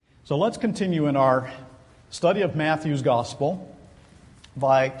So let's continue in our study of Matthew's Gospel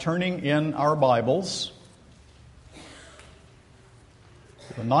by turning in our Bibles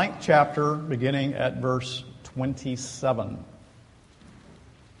to the 9th chapter, beginning at verse 27.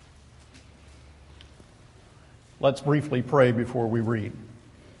 Let's briefly pray before we read.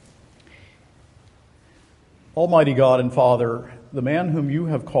 Almighty God and Father, the man whom you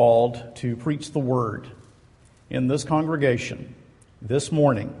have called to preach the word in this congregation this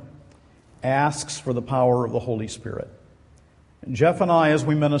morning asks for the power of the Holy Spirit. And Jeff and I, as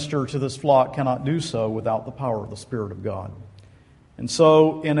we minister to this flock, cannot do so without the power of the Spirit of God. And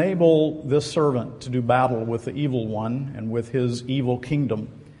so enable this servant to do battle with the evil one and with his evil kingdom,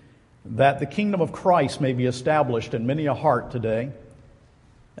 that the kingdom of Christ may be established in many a heart today.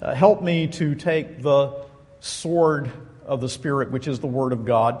 Help me to take the sword of the Spirit, which is the Word of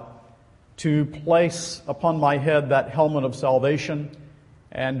God, to place upon my head that helmet of salvation,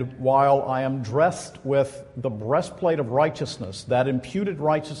 and while I am dressed with the breastplate of righteousness, that imputed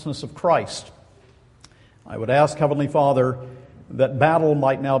righteousness of Christ, I would ask, Heavenly Father, that battle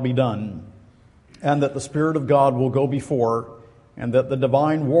might now be done, and that the Spirit of God will go before, and that the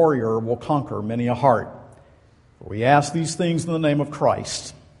divine warrior will conquer many a heart. For we ask these things in the name of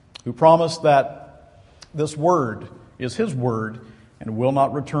Christ, who promised that this word is His word, and will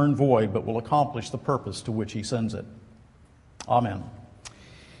not return void, but will accomplish the purpose to which He sends it. Amen.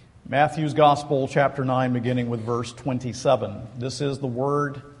 Matthew's Gospel, chapter 9, beginning with verse 27. This is the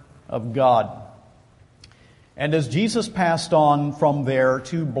Word of God. And as Jesus passed on from there,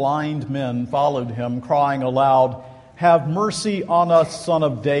 2 blind men followed him, crying aloud, "Have mercy on us, Son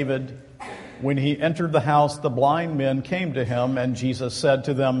of David." When he entered the house, the blind men came to him, and Jesus said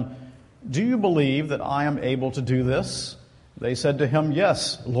to them, "Do you believe that I am able to do this?" They said to him,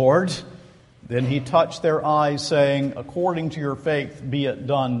 "Yes, Lord." Then he touched their eyes, saying, "According to your faith be it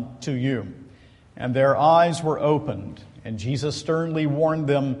done to you." And their eyes were opened, and Jesus sternly warned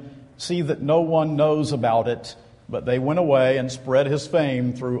them, "See that no one knows about it." But they went away and spread his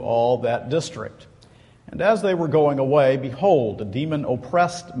fame through all that district. And as they were going away, behold, a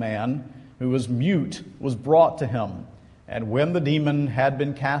demon-oppressed man who was mute was brought to him. And when the demon had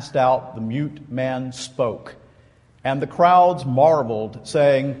been cast out, the mute man spoke. And the crowds marveled,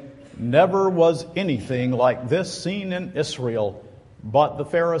 saying, "Never was anything like this seen in Israel." But the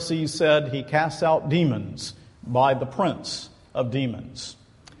Pharisees said, "He casts out demons by the prince of demons."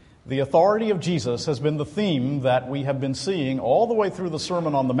 The authority of Jesus has been the theme that we have been seeing all the way through the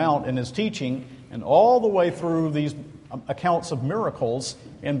Sermon on the Mount in his teaching, and all the way through these accounts of miracles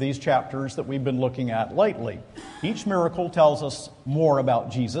in these chapters that we've been looking at lately. Each miracle tells us more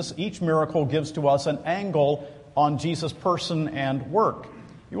about Jesus. Each miracle gives to us an angle on Jesus' person and work.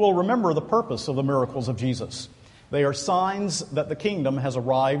 You will remember the purpose of the miracles of Jesus. They are signs that the kingdom has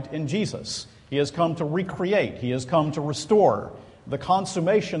arrived in Jesus. He has come to recreate. He has come to restore. The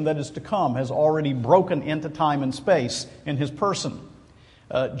consummation that is to come has already broken into time and space in His person.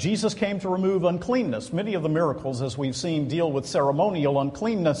 Jesus came to remove uncleanness. Many of the miracles, as we've seen, deal with ceremonial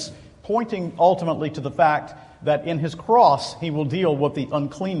uncleanness, pointing ultimately to the fact that in His cross He will deal with the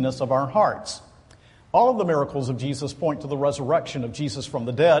uncleanness of our hearts. All of the miracles of Jesus point to the resurrection of Jesus from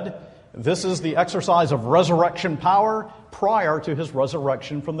the dead. This is the exercise of resurrection power prior to His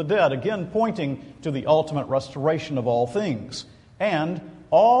resurrection from the dead, again pointing to the ultimate restoration of all things. And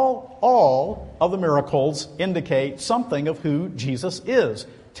all of the miracles indicate something of who Jesus is,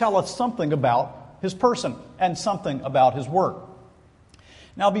 tell us something about His person and something about His work.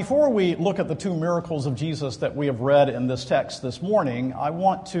 Now, before we look at the 2 miracles of Jesus that we have read in this text this morning, I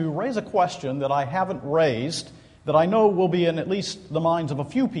want to raise a question that I haven't raised, that I know will be in at least the minds of a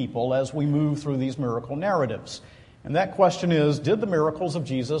few people as we move through these miracle narratives. And that question is, did the miracles of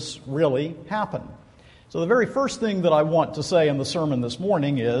Jesus really happen? So the very first thing that I want to say in the sermon this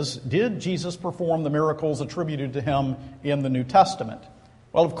morning is, did Jesus perform the miracles attributed to Him in the New Testament?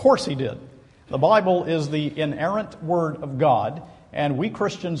 Well, of course He did. The Bible is the inerrant Word of God, and we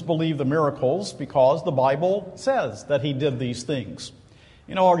Christians believe the miracles because the Bible says that He did these things.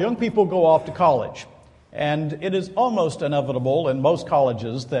 You know, our young people go off to college, and it is almost inevitable in most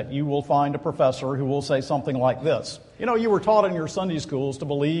colleges that you will find a professor who will say something like this. You know, you were taught in your Sunday schools to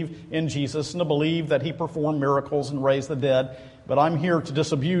believe in Jesus and to believe that He performed miracles and raised the dead, but I'm here to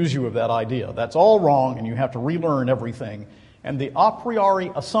disabuse you of that idea. That's all wrong, and you have to relearn everything. And the a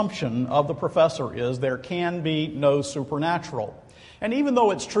priori assumption of the professor is there can be no supernatural. And even though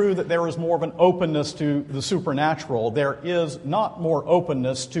it's true that there is more of an openness to the supernatural, there is not more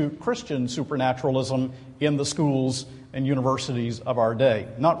openness to Christian supernaturalism in the schools and universities of our day.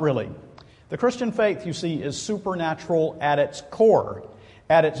 Not really. The Christian faith, you see, is supernatural at its core.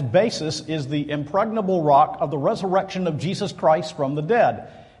 At its basis is the impregnable rock of the resurrection of Jesus Christ from the dead.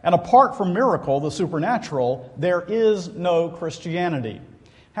 And apart from miracle, the supernatural, there is no Christianity.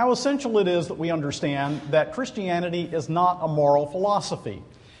 How essential it is that we understand that Christianity is not a moral philosophy,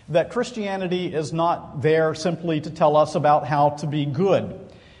 that Christianity is not there simply to tell us about how to be good,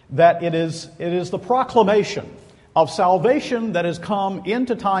 that it is the proclamation of salvation that has come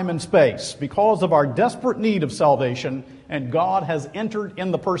into time and space because of our desperate need of salvation, and God has entered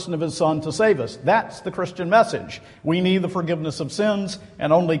in the person of His Son to save us. That's the Christian message. We need the forgiveness of sins,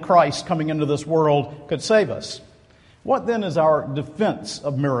 and only Christ coming into this world could save us. What then is our defense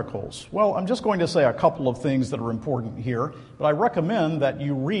of miracles? Well, I'm just going to say a couple of things that are important here, but I recommend that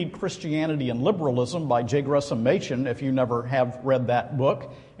you read Christianity and Liberalism by J. Gresham Machen if you never have read that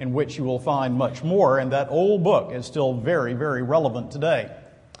book, in which you will find much more, and that old book is still very, very relevant today.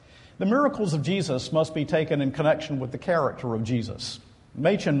 The miracles of Jesus must be taken in connection with the character of Jesus.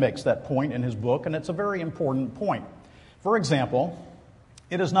 Machen makes that point in his book, and it's a very important point. For example,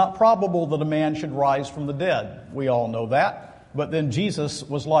 it is not probable that a man should rise from the dead. We all know that. But then Jesus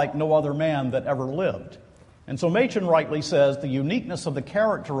was like no other man that ever lived. And so Machen rightly says the uniqueness of the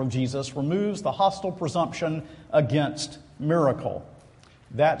character of Jesus removes the hostile presumption against miracle.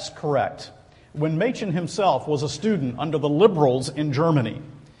 That's correct. When Machen himself was a student under the liberals in Germany,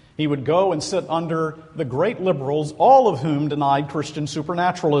 he would go and sit under the great liberals, all of whom denied Christian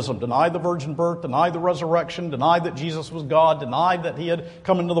supernaturalism, denied the virgin birth, denied the resurrection, denied that Jesus was God, denied that He had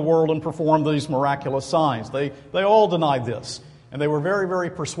come into the world and performed these miraculous signs. They all denied this, and they were very, very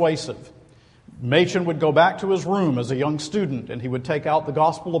persuasive. Machen would go back to his room as a young student, and he would take out the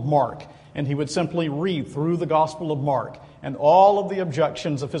Gospel of Mark, and he would simply read through the Gospel of Mark, and all of the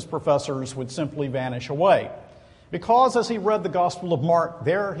objections of his professors would simply vanish away. Because as he read the Gospel of Mark,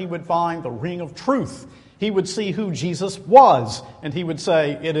 there he would find the ring of truth. He would see who Jesus was, and he would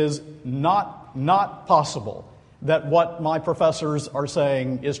say, it is not possible that what my professors are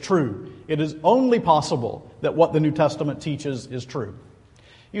saying is true. It is only possible that what the New Testament teaches is true.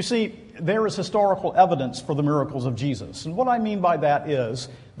 You see, there is historical evidence for the miracles of Jesus. And what I mean by that is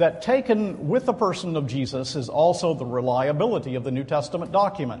that taken with the person of Jesus is also the reliability of the New Testament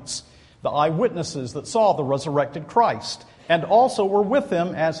documents, the eyewitnesses that saw the resurrected Christ, and also were with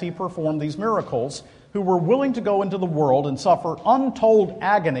Him as He performed these miracles, who were willing to go into the world and suffer untold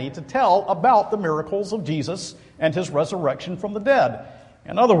agony to tell about the miracles of Jesus and His resurrection from the dead.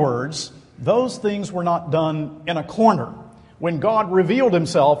 In other words, those things were not done in a corner. When God revealed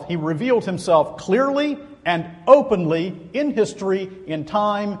Himself, He revealed Himself clearly and openly in history, in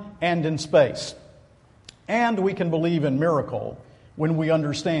time, and in space. And we can believe in miracle when we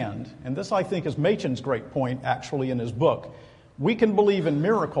understand, and this I think is Machen's great point actually in his book, we can believe in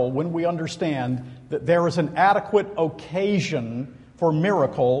miracle when we understand that there is an adequate occasion for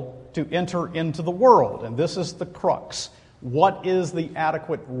miracle to enter into the world. And this is the crux. What is the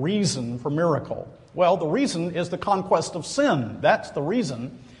adequate reason for miracle? Well, the reason is the conquest of sin. That's the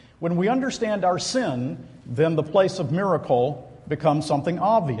reason. When we understand our sin, then the place of miracle becomes something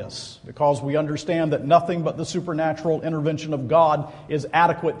obvious, because we understand that nothing but the supernatural intervention of God is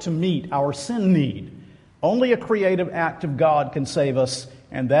adequate to meet our sin need. Only a creative act of God can save us,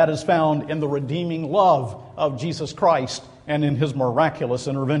 and that is found in the redeeming love of Jesus Christ and in His miraculous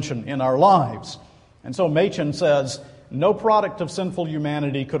intervention in our lives. And so Machen says, no product of sinful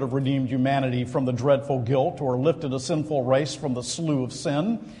humanity could have redeemed humanity from the dreadful guilt or lifted a sinful race from the slough of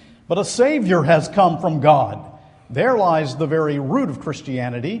sin, but a Savior has come from God. There lies the very root of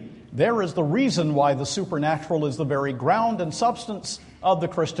Christianity. There is the reason why the supernatural is the very ground and substance of the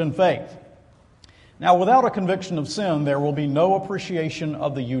Christian faith. Now, without a conviction of sin, there will be no appreciation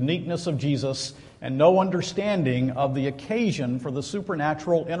of the uniqueness of Jesus and no understanding of the occasion for the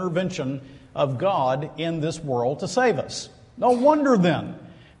supernatural intervention of God in this world to save us. No wonder, then,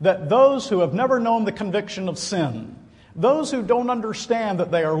 that those who have never known the conviction of sin, those who don't understand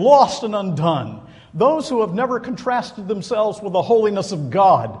that they are lost and undone, those who have never contrasted themselves with the holiness of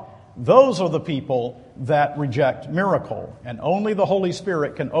God, those are the people that reject miracle. And only the Holy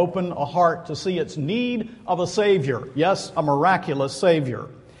Spirit can open a heart to see its need of a Savior. Yes, a miraculous Savior.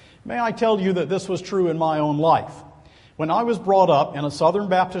 May I tell you that this was true in my own life. When I was brought up in a Southern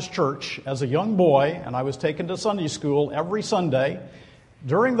Baptist church as a young boy, and I was taken to Sunday school every Sunday,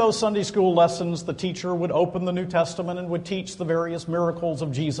 during those Sunday school lessons, the teacher would open the New Testament and would teach the various miracles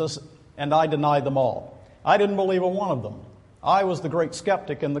of Jesus, and I denied them all. I didn't believe a one of them. I was the great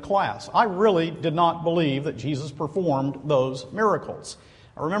skeptic in the class. I really did not believe that Jesus performed those miracles.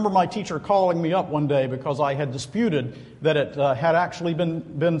 I remember my teacher calling me up one day because I had disputed that it had actually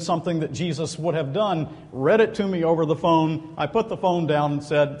been something that Jesus would have done, read it to me over the phone. I put the phone down and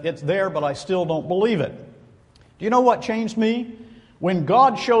said, "It's there, but I still don't believe it." Do you know what changed me? When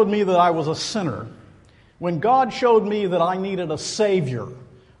God showed me that I was a sinner, when God showed me that I needed a Savior,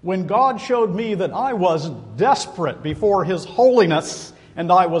 when God showed me that I was desperate before His holiness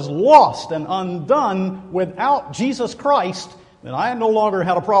and I was lost and undone without Jesus Christ, then I no longer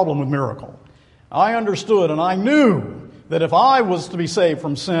had a problem with miracle. I understood and I knew that if I was to be saved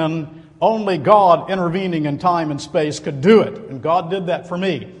from sin, only God intervening in time and space could do it. And God did that for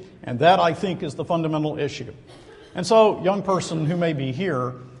me. And that, I think, is the fundamental issue. And so, young person who may be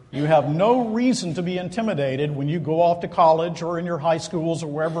here, you have no reason to be intimidated when you go off to college or in your high schools or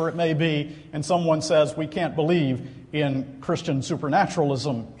wherever it may be, and someone says, "We can't believe in Christian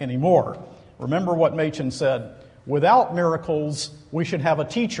supernaturalism anymore." Remember what Machen said, "Without miracles, we should have a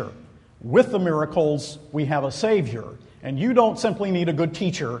teacher. With the miracles, we have a Savior." And you don't simply need a good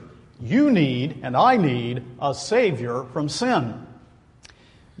teacher. You need, and I need, a Savior from sin.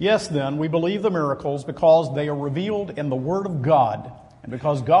 Yes, then, we believe the miracles because they are revealed in the Word of God, and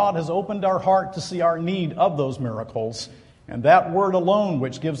because God has opened our heart to see our need of those miracles. And that Word alone,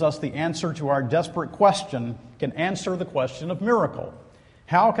 which gives us the answer to our desperate question, can answer the question of miracle.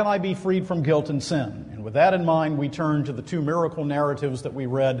 How can I be freed from guilt and sin? And with that in mind, we turn to the two miracle narratives that we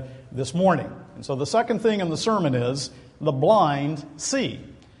read this morning. And so the second thing in the sermon is, the blind see.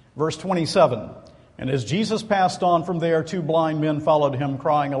 Verse 27, "And as Jesus passed on from there, two blind men followed him,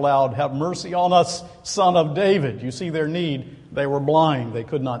 crying aloud, 'Have mercy on us, Son of David.'" You see their need. They were blind. They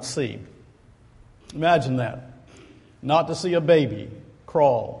could not see. Imagine that. Not to see a baby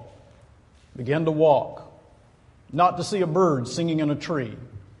crawl, begin to walk. Not to see a bird singing in a tree,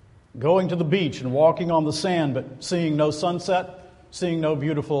 going to the beach and walking on the sand, but seeing no sunset, seeing no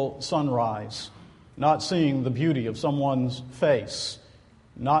beautiful sunrise, not seeing the beauty of someone's face,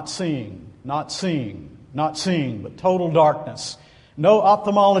 not seeing, but total darkness. No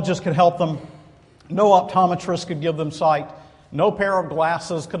ophthalmologist could help them. No optometrist could give them sight. No pair of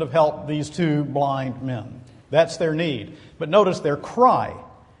glasses could have helped these two blind men. That's their need. But notice their cry,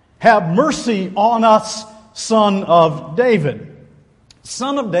 "Have mercy on us, Son of David."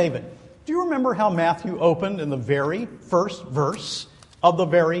 Son of David. Do you remember how Matthew opened in the very first verse of the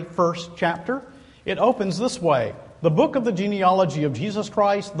very first chapter? It opens this way: "The book of the genealogy of Jesus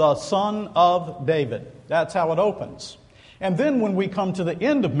Christ, the Son of David." That's how it opens. And then when we come to the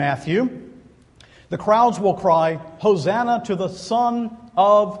end of Matthew, the crowds will cry, "Hosanna to the Son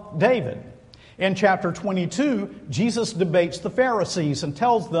of David." In chapter 22, Jesus debates the Pharisees and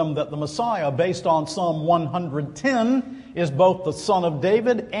tells them that the Messiah, based on Psalm 110, is both the Son of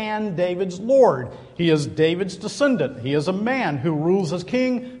David and David's Lord. He is David's descendant. He is a man who rules as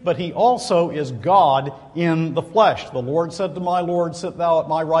king, but he also is God in the flesh. "The Lord said to my Lord, Sit thou at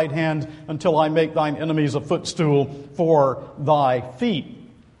my right hand until I make thine enemies a footstool for thy feet."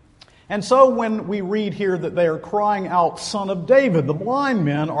 And so when we read here that they are crying out, "Son of David," the blind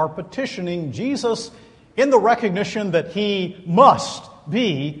men are petitioning Jesus in the recognition that he must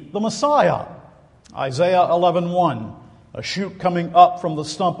be the Messiah. Isaiah 11:1, "A shoot coming up from the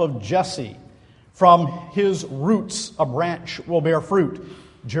stump of Jesse. From his roots a branch will bear fruit."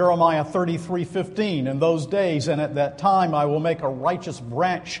 Jeremiah 33:15, "In those days and at that time I will make a righteous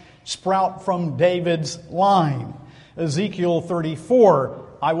branch sprout from David's line." Ezekiel 34,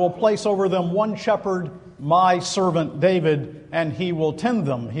 "I will place over them one shepherd, my servant David, and he will tend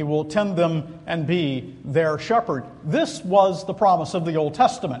them. He will tend them and be their shepherd." This was the promise of the Old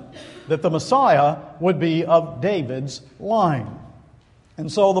Testament, that the Messiah would be of David's line.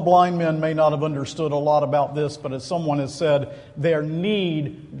 And so the blind men may not have understood a lot about this, but as someone has said, their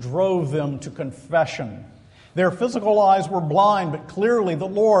need drove them to confession. Their physical eyes were blind, but clearly the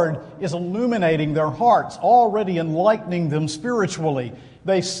Lord is illuminating their hearts, already enlightening them spiritually.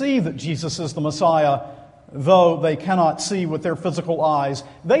 They see that Jesus is the Messiah, though they cannot see with their physical eyes.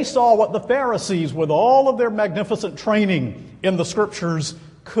 They saw what the Pharisees, with all of their magnificent training in the Scriptures,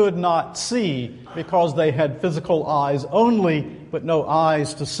 could not see because they had physical eyes only, but no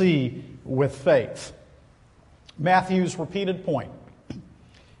eyes to see with faith. Matthew's repeated point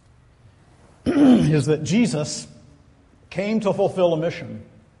is that Jesus came to fulfill a mission.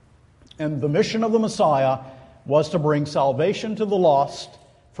 And the mission of the Messiah was to bring salvation to the lost,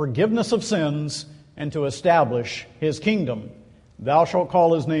 forgiveness of sins, and to establish his kingdom. "Thou shalt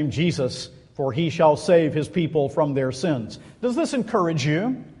call his name Jesus, for he shall save his people from their sins." Does this encourage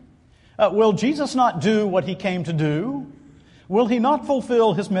you? Will Jesus not do what he came to do? Will he not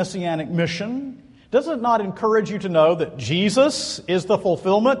fulfill his messianic mission? Does it not encourage you to know that Jesus is the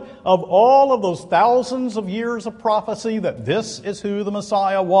fulfillment of all of those thousands of years of prophecy, that this is who the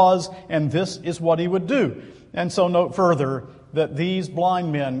Messiah was and this is what he would do? And so note further that these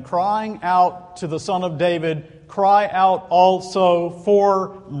blind men crying out to the Son of David cry out also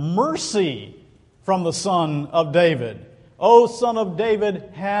for mercy from the Son of David. O Son of David,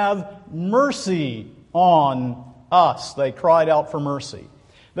 have mercy on us. They cried out for mercy.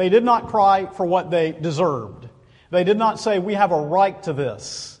 They did not cry for what they deserved. They did not say, we have a right to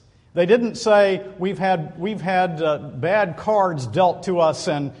this. They didn't say, we've had bad cards dealt to us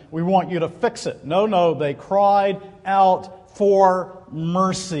and we want you to fix it. No, they cried out for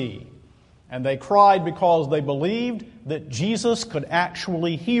mercy. And they cried because they believed that Jesus could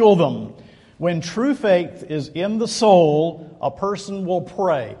actually heal them. When true faith is in the soul, a person will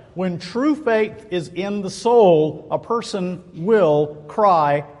pray. When true faith is in the soul, a person will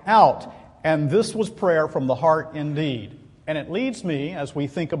cry out. And this was prayer from the heart indeed. And it leads me, as we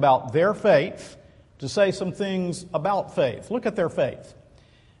think about their faith, to say some things about faith. Look at their faith.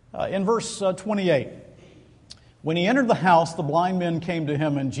 In verse 28, when he entered the house, the blind men came to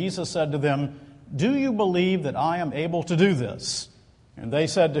him, and Jesus said to them, "Do you believe that I am able to do this?" And they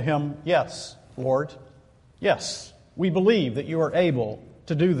said to him, "Yes, Lord. Yes, we believe that you are able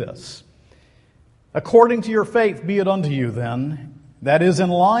to do this." "According to your faith be it unto you then, that is in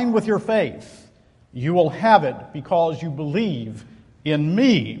line with your faith. You will have it because you believe in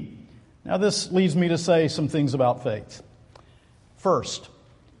me." Now this leads me to say some things about faith. First,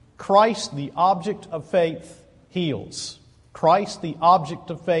 Christ, the object of faith, heals. Christ, the object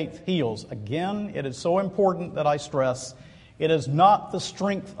of faith, heals. Again, it is so important that I stress, it is not the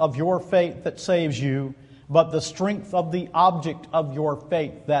strength of your faith that saves you, but the strength of the object of your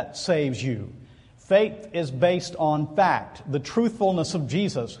faith that saves you. Faith is based on fact, the truthfulness of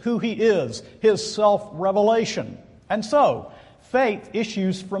Jesus, who he is, his self-revelation. And so, faith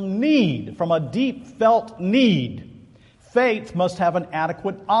issues from need, from a deep felt need. Faith must have an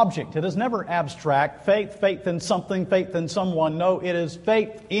adequate object. It is never abstract. Faith in something, faith in someone. No, it is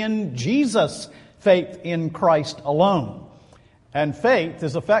faith in Jesus, faith in Christ alone. And faith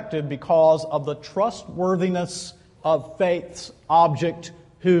is effective because of the trustworthiness of faith's object,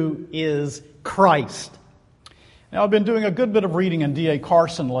 who is Christ. Now, I've been doing a good bit of reading in D.A.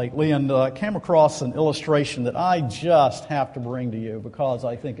 Carson lately and came across an illustration that I just have to bring to you because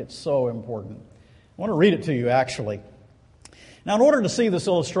I think it's so important. I want to read it to you, actually. Now, in order to see this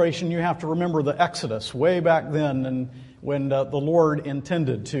illustration, you have to remember the Exodus way back then, and when the Lord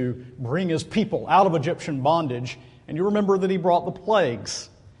intended to bring his people out of Egyptian bondage. And you remember that he brought the plagues.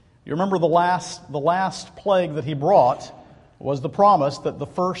 You remember the last plague that he brought was the promise that the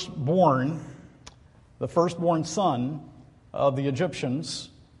firstborn son of the Egyptians,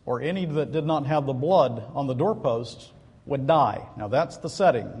 or any that did not have the blood on the doorposts, would die. Now that's the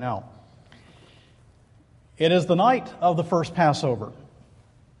setting. Now, it is the night of the first Passover.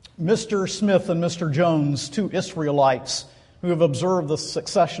 Mr. Smith and Mr. Jones, two Israelites who have observed the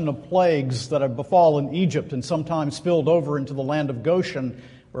succession of plagues that have befallen Egypt and sometimes spilled over into the land of Goshen,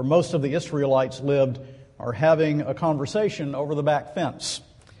 where most of the Israelites lived, are having a conversation over the back fence.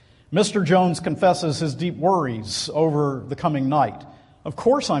 Mr. Jones confesses his deep worries over the coming night. "Of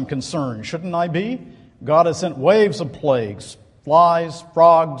course I'm concerned, shouldn't I be? God has sent waves of plagues, flies,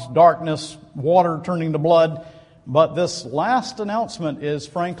 frogs, darkness, water turning to blood. But this last announcement is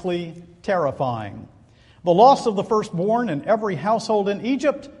frankly terrifying. The loss of the firstborn in every household in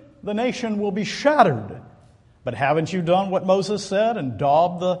Egypt, the nation will be shattered. But haven't you done what Moses said and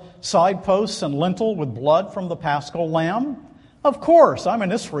daubed the side posts and lintel with blood from the paschal lamb? Of course, I'm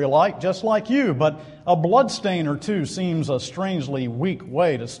an Israelite just like you, but a bloodstain or two seems a strangely weak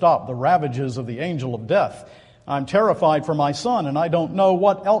way to stop the ravages of the angel of death. I'm terrified for my son, and I don't know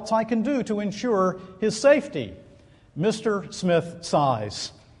what else I can do to ensure his safety." Mr. Smith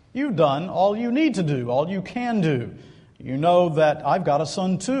sighs. "You've done all you need to do, all you can do. You know that I've got a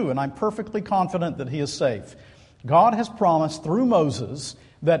son too, and I'm perfectly confident that he is safe. God has promised through Moses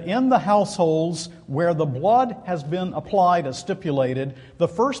that in the households where the blood has been applied as stipulated, the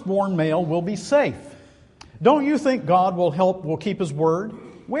firstborn male will be safe. Don't you think God will keep his word?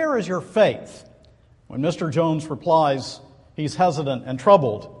 Where is your faith?" When Mr. Jones replies, he's hesitant and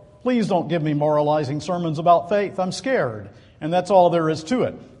troubled. "Please don't give me moralizing sermons about faith. I'm scared. And that's all there is to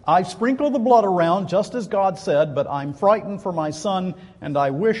it. I've sprinkled the blood around just as God said, but I'm frightened for my son, and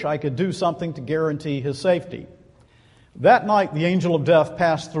I wish I could do something to guarantee his safety." That night, the angel of death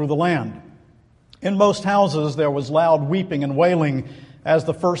passed through the land. In most houses, there was loud weeping and wailing as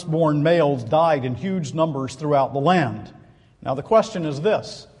the firstborn males died in huge numbers throughout the land. Now, the question is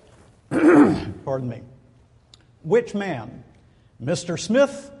this: Pardon me. Which man, Mr.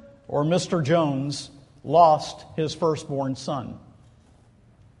 Smith or Mr. Jones, lost his firstborn son?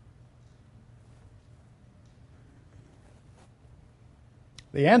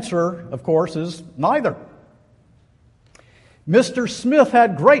 The answer, of course, is neither. Mr. Smith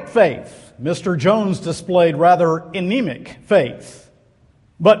had great faith. Mr. Jones displayed rather anemic faith.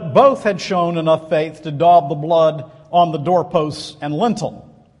 But both had shown enough faith to daub the blood on the doorposts and lintel.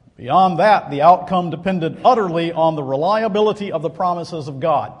 Beyond that, the outcome depended utterly on the reliability of the promises of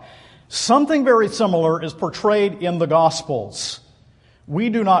God. Something very similar is portrayed in the Gospels. We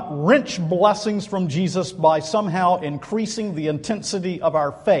do not wrench blessings from Jesus by somehow increasing the intensity of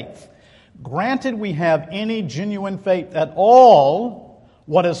our faith. Granted, we have any genuine faith at all,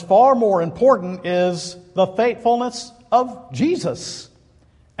 what is far more important is the faithfulness of Jesus.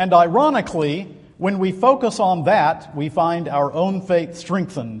 And ironically, when we focus on that, we find our own faith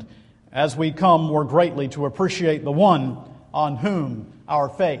strengthened as we come more greatly to appreciate the one on whom our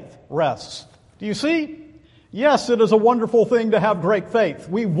faith rests. Do you see? Yes, it is a wonderful thing to have great faith.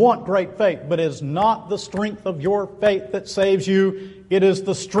 We want great faith, but it is not the strength of your faith that saves you. It is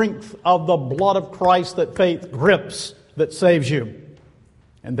the strength of the blood of Christ that faith grips that saves you.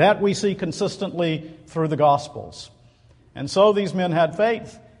 And that we see consistently through the Gospels. And so these men had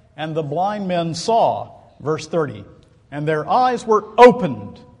faith, and the blind men saw, verse 30, and their eyes were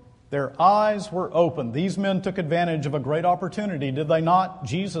opened. Their eyes were opened. These men took advantage of a great opportunity, did they not?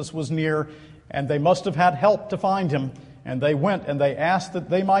 Jesus was near, and they must have had help to find him. And they went and they asked that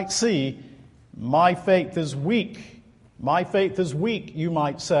they might see. My faith is weak. My faith is weak, you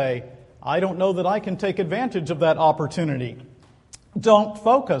might say. I don't know that I can take advantage of that opportunity. Don't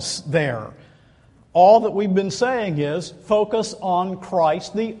focus there. All that we've been saying is focus on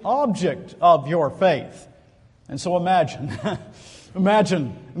Christ, the object of your faith. And so imagine,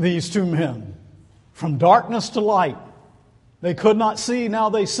 imagine these two men. From darkness to light. They could not see, now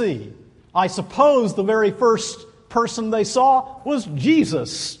they see. I suppose the very first person they saw was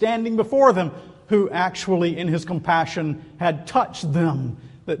Jesus standing before them, who actually in his compassion had touched them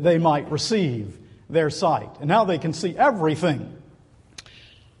that they might receive their sight. And now they can see everything.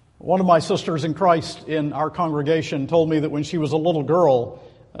 One of my sisters in Christ in our congregation told me that when she was a little girl,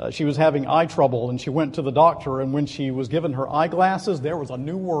 she was having eye trouble, and she went to the doctor, and when she was given her eyeglasses, there was a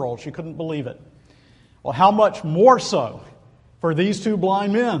new world. She couldn't believe it. Well, how much more so for these two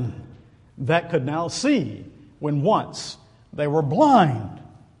blind men that could now see when once they were blind.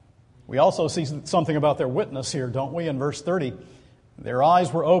 We also see something about their witness here, don't we? In verse 30, their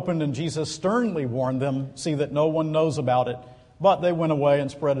eyes were opened and Jesus sternly warned them, see that no one knows about it. But they went away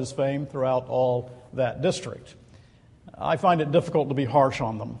and spread his fame throughout all that district. I find it difficult to be harsh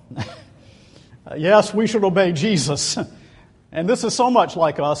on them. Yes, we should obey Jesus. And this is so much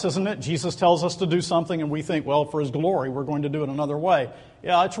like us, isn't it? Jesus tells us to do something and we think, well, for his glory, we're going to do it another way.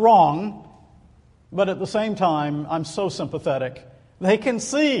 Yeah, it's wrong. But at the same time, I'm so sympathetic. They can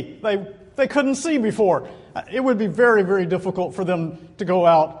see. They couldn't see before. It would be very, very difficult for them to go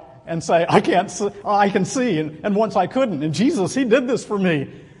out and say, I can see, and once I couldn't. And Jesus, he did this for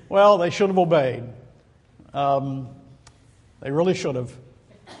me. Well, they should have obeyed. They really should have.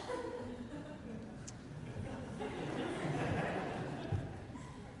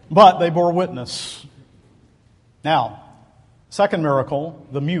 But they bore witness. Now, second miracle,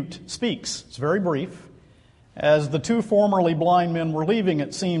 the mute speaks. It's very brief. As the two formerly blind men were leaving,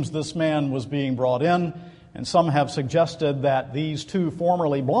 it seems this man was being brought in, and some have suggested that these two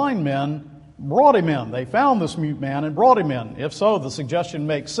formerly blind men brought him in. They found this mute man and brought him in. If so, the suggestion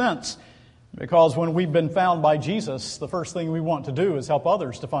makes sense, because when we've been found by Jesus, the first thing we want to do is help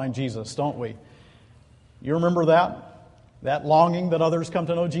others to find Jesus, don't we? You remember that? That longing that others come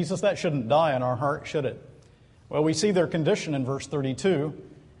to know Jesus? That shouldn't die in our heart, should it? Well, we see their condition in verse 32.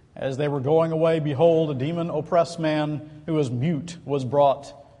 As they were going away, behold, a demon-oppressed man who was mute was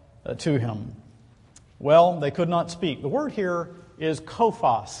brought to him. Well, they could not speak. The word here is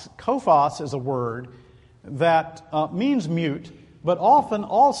kophos. Kophos is a word that means mute, but often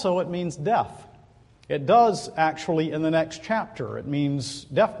also it means deaf. It does actually in the next chapter. It means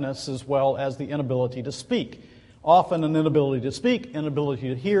deafness as well as the inability to speak. Often an inability to speak, inability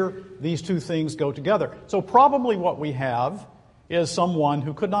to hear, these two things go together. So probably what we have is someone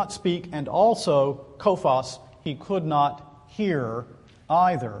who could not speak, and also, kophos, he could not hear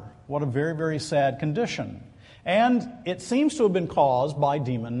either. What a very, very sad condition. And it seems to have been caused by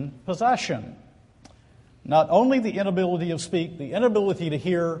demon possession. Not only the inability of speak, the inability to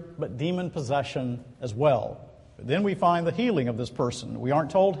hear, but demon possession as well. But then we find the healing of this person. We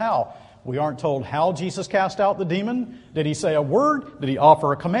aren't told how. We aren't told how Jesus cast out the demon. Did he say a word? Did he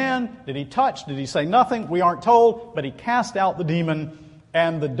offer a command? Did he touch? Did he say nothing? We aren't told, but he cast out the demon,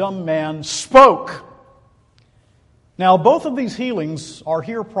 and the dumb man spoke. Now, both of these healings are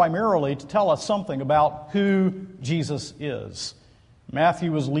here primarily to tell us something about who Jesus is.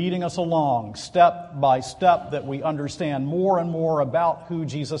 Matthew is leading us along step by step that we understand more and more about who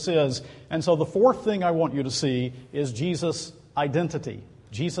Jesus is. And so the fourth thing I want you to see is Jesus' identity.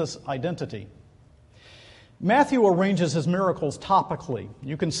 Jesus' identity. Matthew arranges his miracles topically.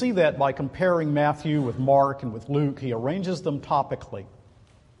 You can see that by comparing Matthew with Mark and with Luke. He arranges them topically.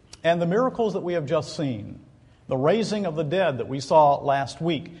 And the miracles that we have just seen, the raising of the dead that we saw last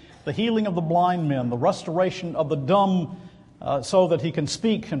week, the healing of the blind men, the restoration of the dumb so that he can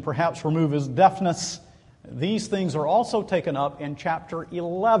speak and perhaps remove his deafness. These things are also taken up in chapter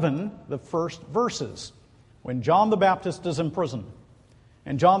 11, the first verses, when John the Baptist is in prison.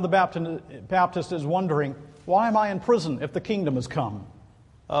 And John the Baptist is wondering, why am I in prison if the kingdom has come?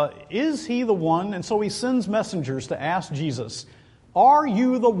 Is he the one? And so he sends messengers to ask Jesus, are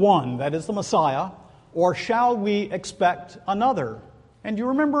you the one, that is the Messiah, or shall we expect another? And you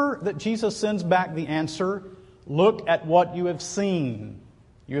remember that Jesus sends back the answer, look at what you have seen.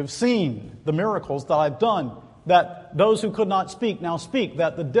 You have seen the miracles that I've done, that those who could not speak now speak,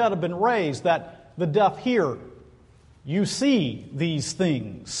 that the dead have been raised, that the deaf hear. You see these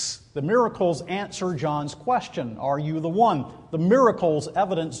things. The miracles answer John's question, are you the one? The miracles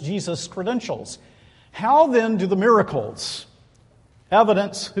evidence Jesus' credentials. How then do the miracles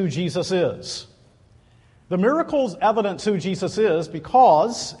evidence who Jesus is? The miracles evidence who Jesus is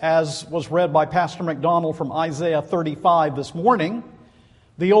because, as was read by Pastor McDonald from Isaiah 35 this morning,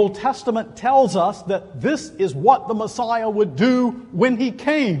 the Old Testament tells us that this is what the Messiah would do when he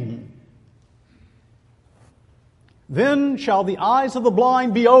came. Then shall the eyes of the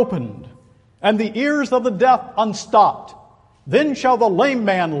blind be opened, and the ears of the deaf unstopped. Then shall the lame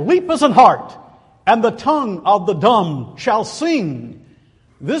man leap as an hart, and the tongue of the dumb shall sing.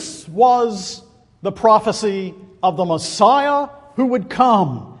 This was the prophecy of the Messiah who would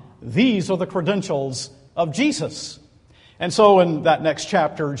come. These are the credentials of Jesus. And so in that next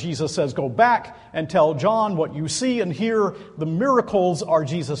chapter, Jesus says, go back and tell John what you see and hear. The miracles are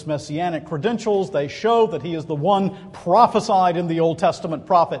Jesus' messianic credentials. They show that he is the one prophesied in the Old Testament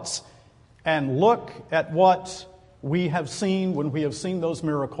prophets. And look at what we have seen when we have seen those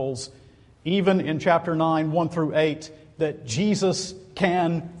miracles, even in chapter 9, 1 through 8, that Jesus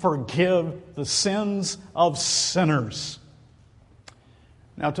can forgive the sins of sinners.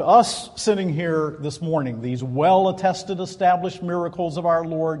 Now, to us sitting here this morning, these well-attested, established miracles of our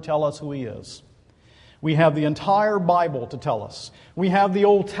Lord tell us who he is. We have the entire Bible to tell us. We have the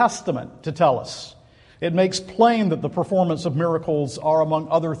Old Testament to tell us. It makes plain that the performance of miracles are, among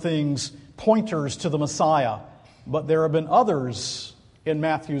other things, pointers to the Messiah. But there have been others in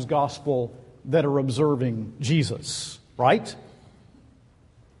Matthew's Gospel that are observing Jesus, right?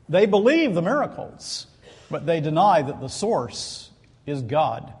 They believe the miracles, but they deny that the source is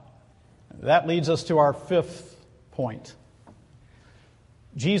God. That leads us to our fifth point.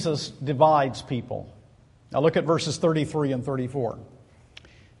 Jesus divides people. Now look at verses 33 and 34.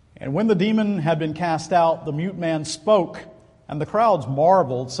 And when the demon had been cast out, the mute man spoke, and the crowds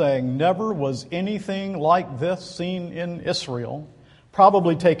marveled, saying, never was anything like this seen in Israel,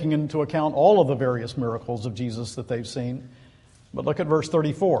 probably taking into account all of the various miracles of Jesus that they've seen. But look at verse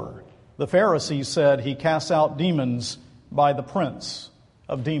 34. The Pharisees said he casts out demons by the prince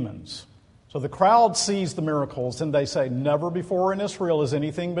of demons. So the crowd sees the miracles and they say, never before in Israel has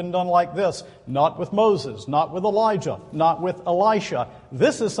anything been done like this. Not with Moses, not with Elijah, not with Elisha.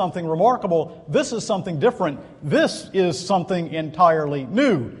 This is something remarkable. This is something different. This is something entirely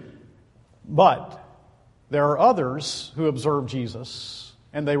new. But there are others who observe Jesus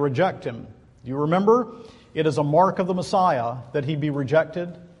and they reject him. Do you remember? It is a mark of the Messiah that he be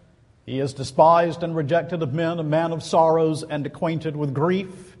rejected. He is despised and rejected of men, a man of sorrows and acquainted with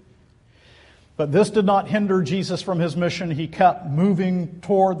grief. But this did not hinder Jesus from his mission. He kept moving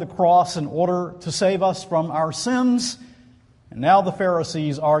toward the cross in order to save us from our sins. And now the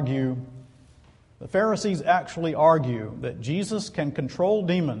Pharisees actually argue that Jesus can control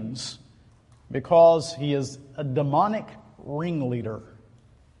demons because he is a demonic ringleader.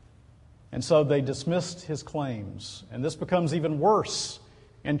 And so they dismissed his claims. And this becomes even worse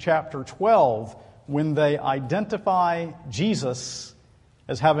in chapter 12 when they identify Jesus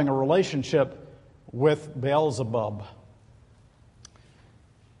as having a relationship with Beelzebub.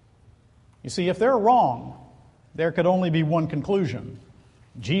 You see, if they're wrong, there could only be one conclusion.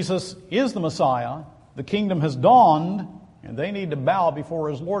 Jesus is the Messiah, the kingdom has dawned, and they need to bow before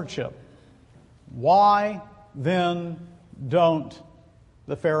his lordship. Why then don't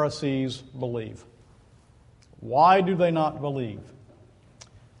the Pharisees believe? Why do they not believe?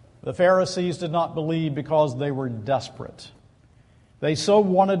 The Pharisees did not believe because they were desperate. They so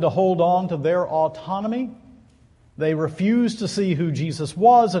wanted to hold on to their autonomy. They refused to see who Jesus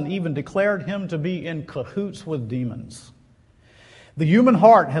was and even declared him to be in cahoots with demons. The human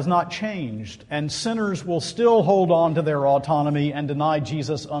heart has not changed, and sinners will still hold on to their autonomy and deny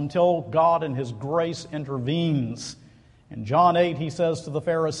Jesus until God in His grace intervenes. In John 8, He says to the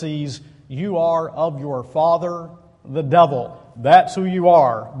Pharisees, "You are of your father, the devil." That's who you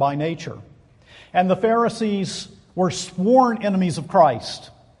are by nature. And the Pharisees were sworn enemies of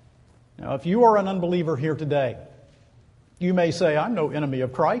Christ. Now, if you are an unbeliever here today, you may say, "I'm no enemy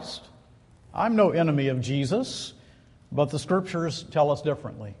of Christ. I'm no enemy of Jesus." But the Scriptures tell us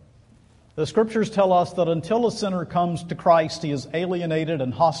differently. The Scriptures tell us that until a sinner comes to Christ, he is alienated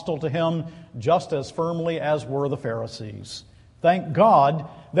and hostile to Him just as firmly as were the Pharisees. Thank God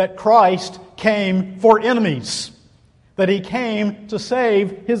that Christ came for enemies, that He came to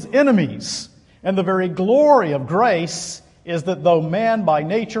save His enemies. And the very glory of grace is that though man by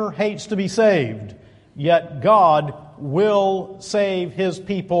nature hates to be saved, yet God will save His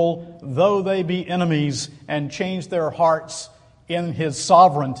people, though they be enemies, and change their hearts in His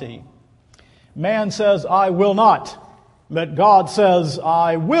sovereignty. Man says, "I will not," but God says,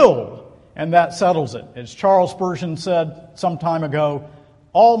 "I will," and that settles it. As Charles Spurgeon said some time ago,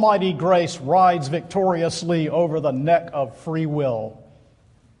 Almighty grace rides victoriously over the neck of free will.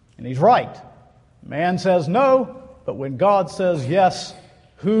 And he's right. Man says no, but when God says yes,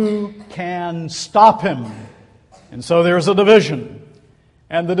 who can stop Him? And so there's a division.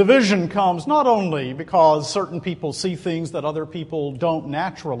 And the division comes not only because certain people see things that other people don't,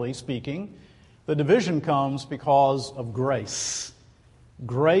 naturally speaking. The division comes because of grace.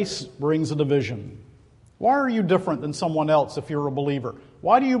 Grace brings a division. Why are you different than someone else if you're a believer?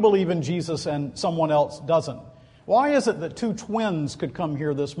 Why do you believe in Jesus and someone else doesn't? Why is it that two twins could come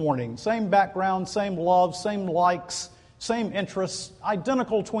here this morning? Same background, same love, same likes, same interests,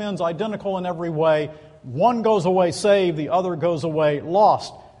 identical twins, identical in every way. One goes away saved, the other goes away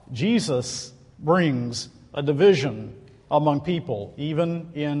lost. Jesus brings a division among people,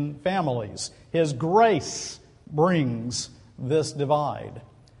 even in families. His grace brings this divide.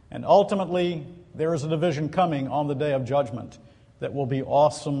 And ultimately, there is a division coming on the day of judgment that will be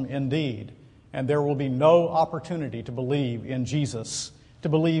awesome indeed. And there will be no opportunity to believe in Jesus, to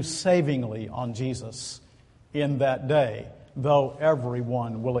believe savingly on Jesus in that day, though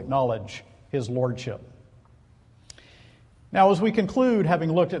everyone will acknowledge His lordship. Now, as we conclude,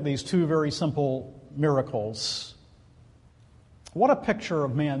 having looked at these two very simple miracles, what a picture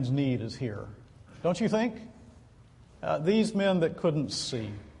of man's need is here, don't you think? These men that couldn't see,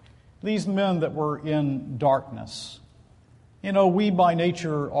 these men that were in darkness. You know, we by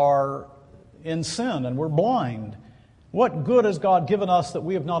nature are in sin and we're blind. What good has God given us that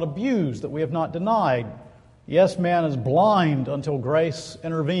we have not abused, that we have not denied? Yes, man is blind until grace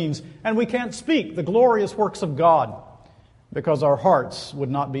intervenes, and we can't speak the glorious works of God because our hearts would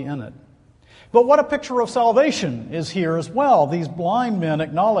not be in it. But what a picture of salvation is here as well. These blind men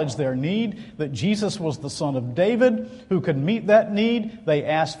acknowledge their need, that Jesus was the Son of David who could meet that need. They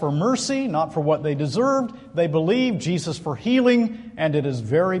asked for mercy, not for what they deserved. They believed Jesus for healing, and it is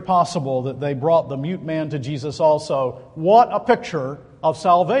very possible that they brought the mute man to Jesus also. What a picture of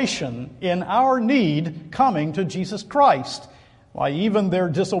salvation in our need coming to Jesus Christ. Why, even their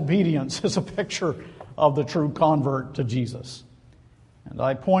disobedience is a picture of the true convert to Jesus. And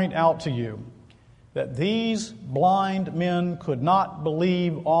I point out to you that these blind men could not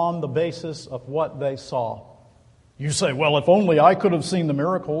believe on the basis of what they saw. You say, well, if only I could have seen the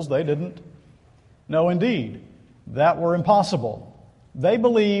miracles. They didn't. No, indeed, that were impossible. They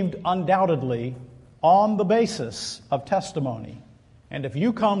believed undoubtedly on the basis of testimony. And if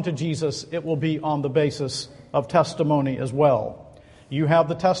you come to Jesus, it will be on the basis of testimony as well. You have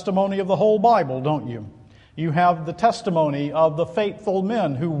the testimony of the whole Bible, don't you? You have the testimony of the faithful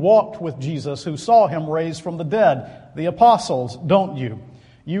men who walked with Jesus, who saw Him raised from the dead, the apostles, don't you?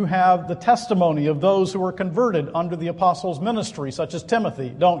 You have the testimony of those who were converted under the apostles' ministry, such as Timothy,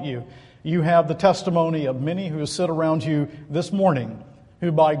 don't you? You have the testimony of many who sit around you this morning,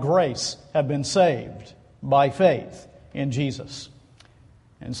 who by grace have been saved by faith in Jesus.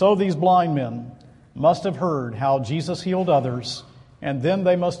 And so these blind men must have heard how Jesus healed others, and then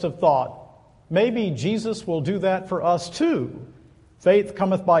they must have thought, maybe Jesus will do that for us too. Faith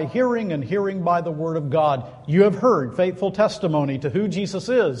cometh by hearing, and hearing by the word of God. You have heard faithful testimony to who Jesus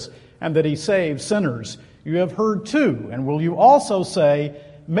is, and that He saves sinners. You have heard too, and will you also say,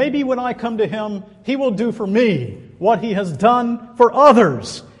 maybe when I come to Him, He will do for me what He has done for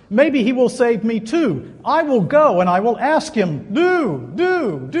others. Maybe He will save me too. I will go and I will ask Him,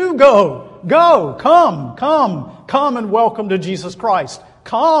 do go, come and welcome to Jesus Christ.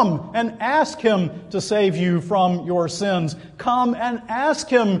 Come and ask Him to save you from your sins. Come and ask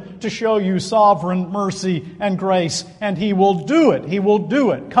Him to show you sovereign mercy and grace, and He will do it. He will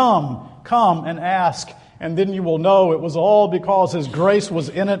do it. Come and ask, and then you will know it was all because His grace was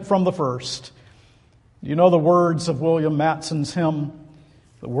in it from the first. You know the words of William Matson's hymn?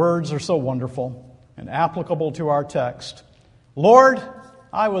 The words are so wonderful and applicable to our text. Lord,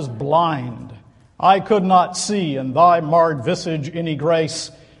 I was blind. I could not see in Thy marred visage any grace,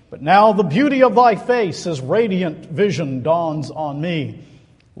 but now the beauty of Thy face as radiant vision dawns on me.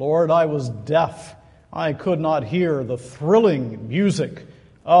 Lord, I was deaf. I could not hear the thrilling music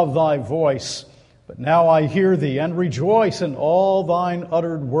of Thy voice, but now I hear Thee and rejoice, and all Thine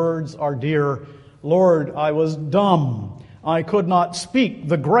uttered words are dear. Lord, I was dumb. I could not speak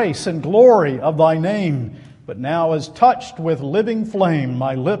the grace and glory of Thy name, but now as touched with living flame,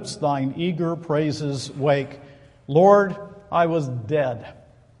 my lips Thine eager praises wake. Lord, I was dead.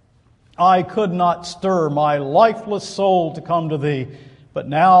 I could not stir my lifeless soul to come to Thee, but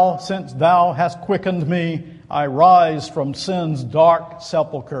now, since Thou hast quickened me, I rise from sin's dark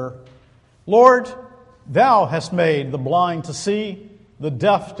sepulchre. Lord, Thou hast made the blind to see, the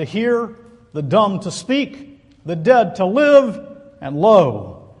deaf to hear, the dumb to speak, the dead to live, and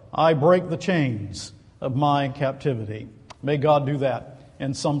lo, I break the chains of my captivity. May God do that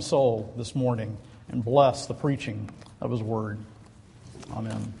in some soul this morning and bless the preaching of His word.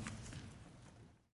 Amen.